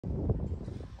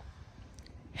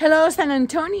Hello, San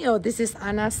Antonio. This is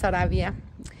Ana Sarabia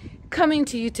coming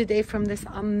to you today from this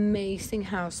amazing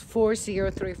house,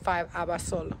 4035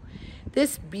 Abasolo.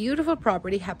 This beautiful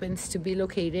property happens to be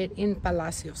located in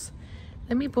Palacios.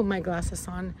 Let me put my glasses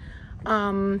on.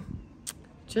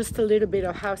 Just a little bit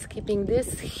of housekeeping.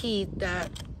 This heat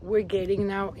that we're getting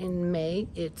now in May,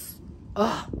 it's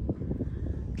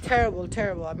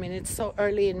terrible. I mean, it's so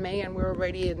early in May and we're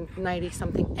already in 90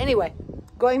 something. Anyway,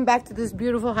 going back to this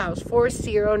beautiful house,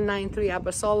 4093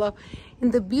 Abasolo,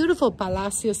 in the beautiful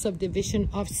Palacios subdivision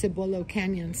of Cibolo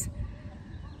Canyons.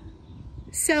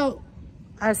 So,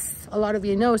 as a lot of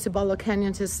you know, Cibolo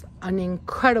Canyons is an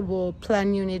incredible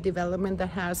planned unit development that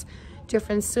has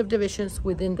different subdivisions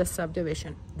within the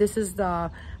subdivision. This is the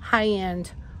high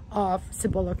end of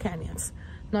Cibolo Canyons.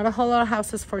 Not a whole lot of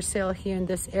houses for sale here in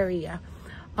this area.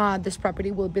 This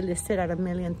property will be listed at $1.3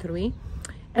 million.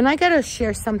 And I gotta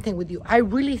share something with you. I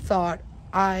really thought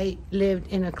I lived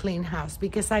in a clean house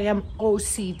because I am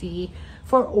OCD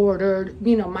for ordered,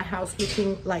 you know, my house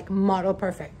looking like model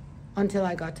perfect until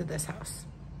I got to this house.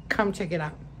 Come check it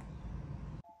out.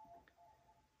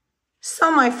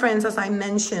 So my friends, as I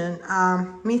mentioned,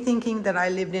 me thinking that I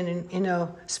lived in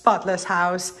a spotless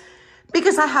house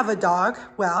because I have a dog.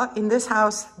 Well, in this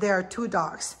house, there are two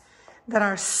dogs that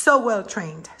are so well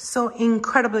trained, so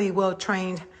incredibly well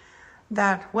trained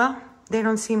that, well, they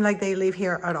don't seem like they live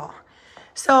here at all.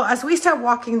 So as we start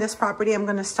walking this property, I'm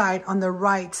gonna start on the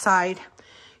right side.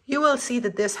 You will see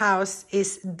that this house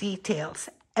is details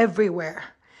everywhere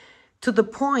to the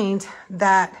point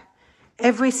that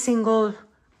every single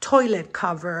toilet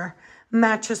cover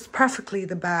matches perfectly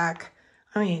the back.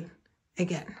 I mean,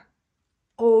 again,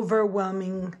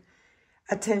 overwhelming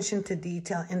attention to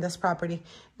detail in this property.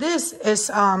 This is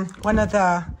one of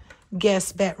the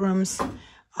guest bedrooms.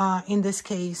 In this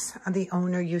case, the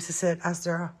owner uses it as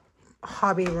their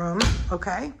hobby room,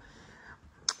 okay?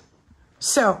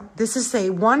 So this is a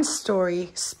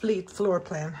one-story split floor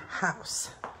plan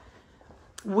house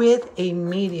with a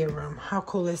media room. How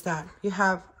cool is that? You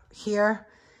have here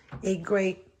a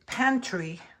great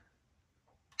pantry.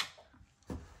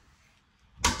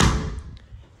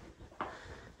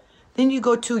 Then you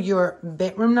go to your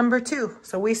bedroom number 2.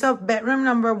 So we saw bedroom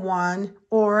number 1,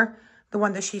 or the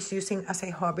one that she's using as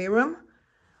a hobby room.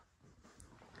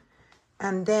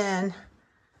 And then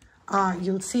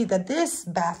you'll see that this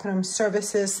bathroom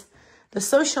services the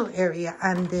social area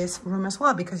and this room as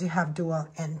well, because you have dual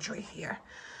entry here.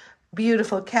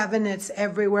 Beautiful cabinets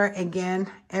everywhere. Again,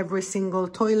 every single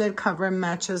toilet cover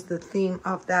matches the theme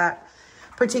of that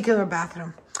particular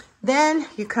bathroom. Then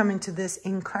you come into this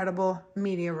incredible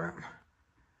media room.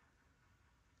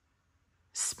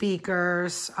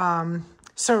 Speakers,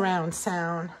 surround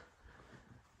sound,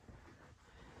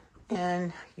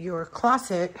 and your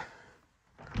closet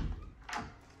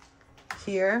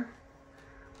here.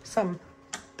 Some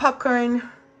popcorn.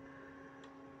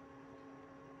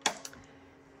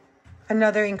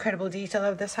 Another incredible detail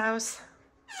of this house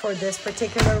for this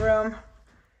particular room,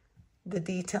 the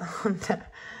detail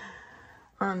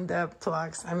on the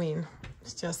plugs. I mean,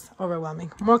 it's just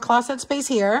overwhelming. More closet space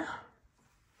here.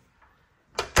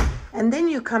 And then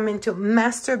you come into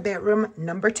master bedroom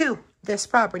number 2. This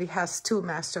property has 2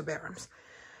 master bedrooms.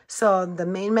 So the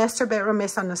main master bedroom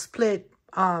is on a split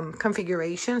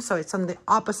configuration. So it's on the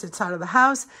opposite side of the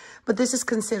house. But this is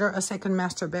considered a second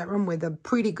master bedroom with a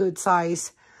pretty good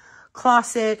size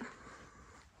closet.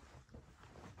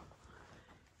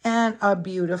 And a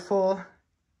beautiful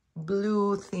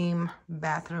blue theme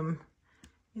bathroom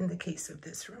in the case of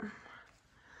this room.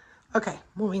 Okay,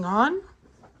 moving on.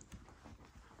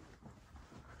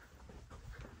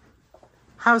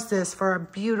 How's this for a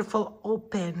beautiful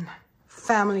open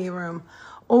family room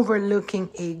overlooking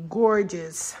a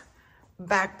gorgeous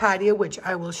back patio, which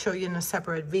I will show you in a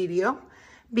separate video,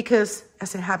 because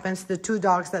as it happens, the 2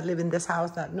 dogs that live in this house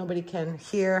that nobody can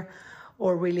hear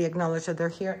or really acknowledge that they're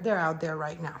here, they're out there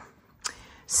right now.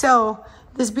 So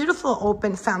this beautiful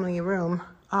open family room,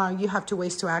 you have 2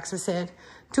 ways to access it.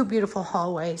 2 beautiful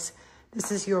hallways.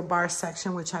 This is your bar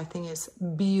section, which I think is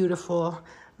beautiful,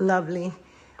 lovely.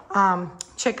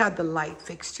 Check out the light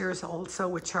fixtures also,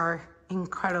 which are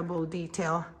incredible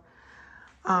detail.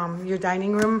 Your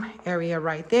dining room area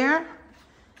right there.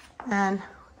 And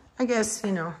I guess,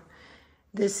 you know,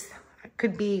 this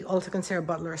could be also considered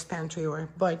butler's pantry,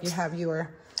 but you have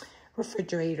your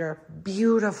refrigerator.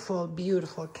 Beautiful,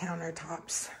 beautiful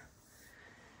countertops.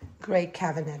 Great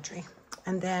cabinetry.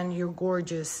 And then your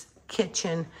gorgeous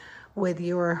kitchen with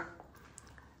your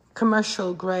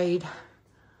commercial grade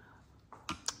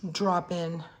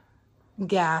drop-in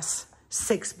gas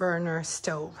 6-burner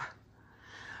stove.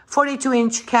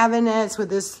 42-inch cabinets with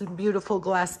this beautiful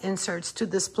glass inserts to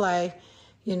display,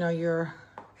 you know, your...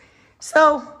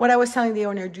 So what I was telling the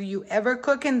owner, do you ever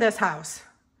cook in this house?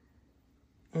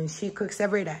 And she cooks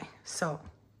every day. So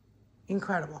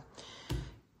incredible.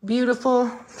 Beautiful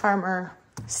farmer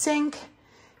sink.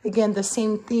 Again, the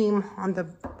same theme on the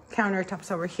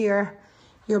countertops over here.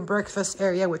 Your breakfast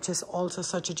area, which is also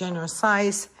such a generous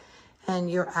size.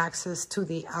 And your access to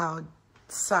the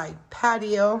outside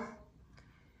patio.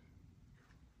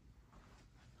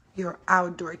 Your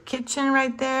outdoor kitchen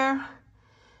right there.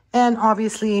 And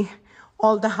obviously,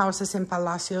 all the houses in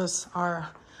Palacios are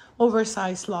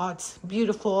oversized lots,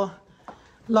 beautiful,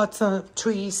 lots of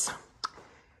trees.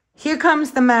 Here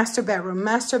comes the master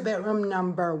bedroom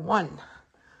number 1.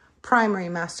 Primary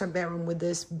master bedroom with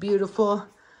this beautiful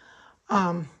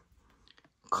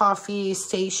coffee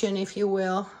station, if you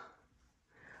will.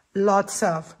 Lots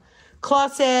of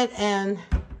closet and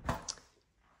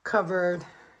covered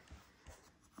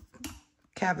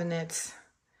cabinets,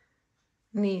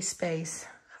 knee space.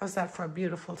 How's that for a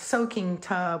beautiful soaking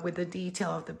tub with the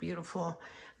detail of the beautiful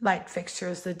light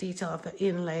fixtures, the detail of the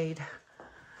inlaid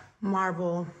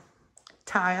marble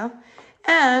tile.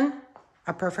 And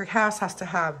a perfect house has to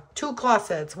have 2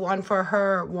 closets, one for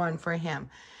her, one for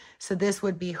him. So this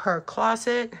would be her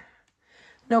closet.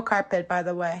 No carpet, by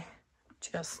the way,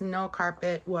 just no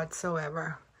carpet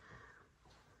whatsoever.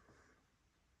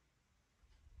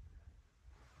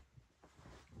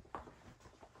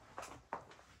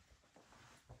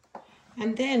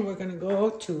 And then we're going to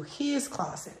go to his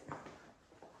closet.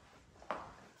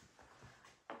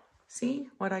 See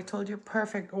what I told you?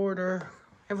 Perfect order.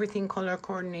 Everything color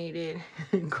coordinated.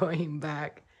 Going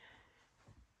back.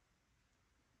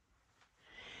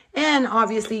 And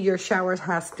obviously your shower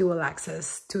has dual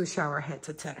access, 2 shower heads,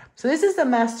 etc. So this is the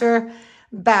master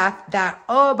bath that,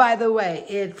 oh, by the way,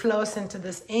 it flows into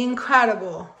this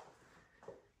incredible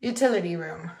utility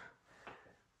room.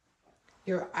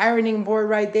 Your ironing board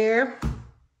right there.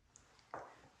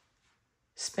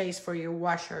 Space for your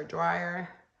washer, dryer.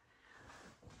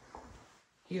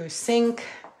 Your sink.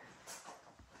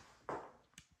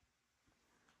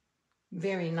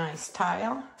 Very nice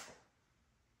tile.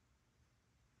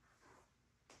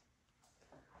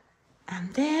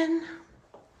 And then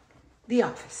the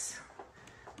office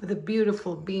with a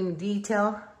beautiful beam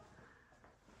detail.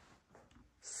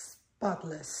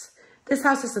 Spotless. This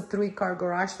house is a 3-car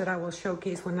garage that I will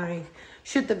showcase when I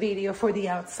shoot the video for the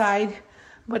outside.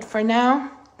 But for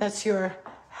now, that's your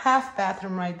half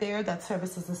bathroom right there that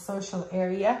services the social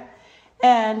area.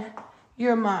 And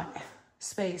your mod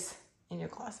space in your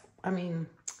closet.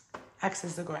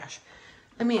 Access the garage.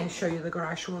 Let me show you the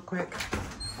garage real quick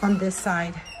on this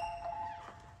side.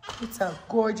 It's a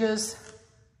gorgeous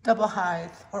double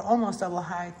height or almost double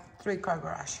height 3-car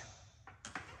garage.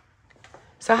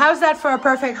 So how's that for a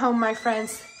perfect home, my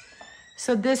friends?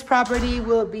 So this property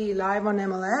will be live on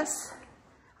MLS.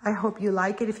 I hope you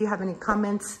like it. If you have any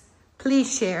comments,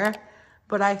 please share.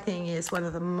 But I think it's one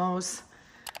of the most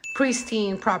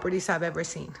pristine properties I've ever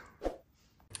seen.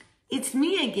 It's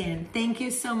me again. Thank you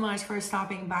so much for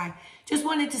stopping by. Just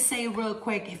wanted to say real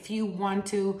quick, if you want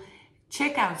to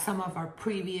check out some of our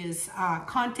previous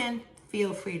content,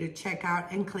 feel free to check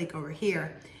out and click over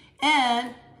here.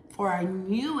 And for our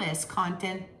newest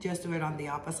content, just do it on the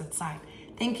opposite side.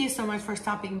 Thank you so much for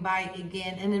stopping by.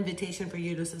 Again, an invitation for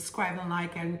you to subscribe and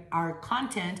like our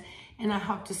content, and I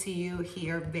hope to see you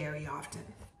here very often.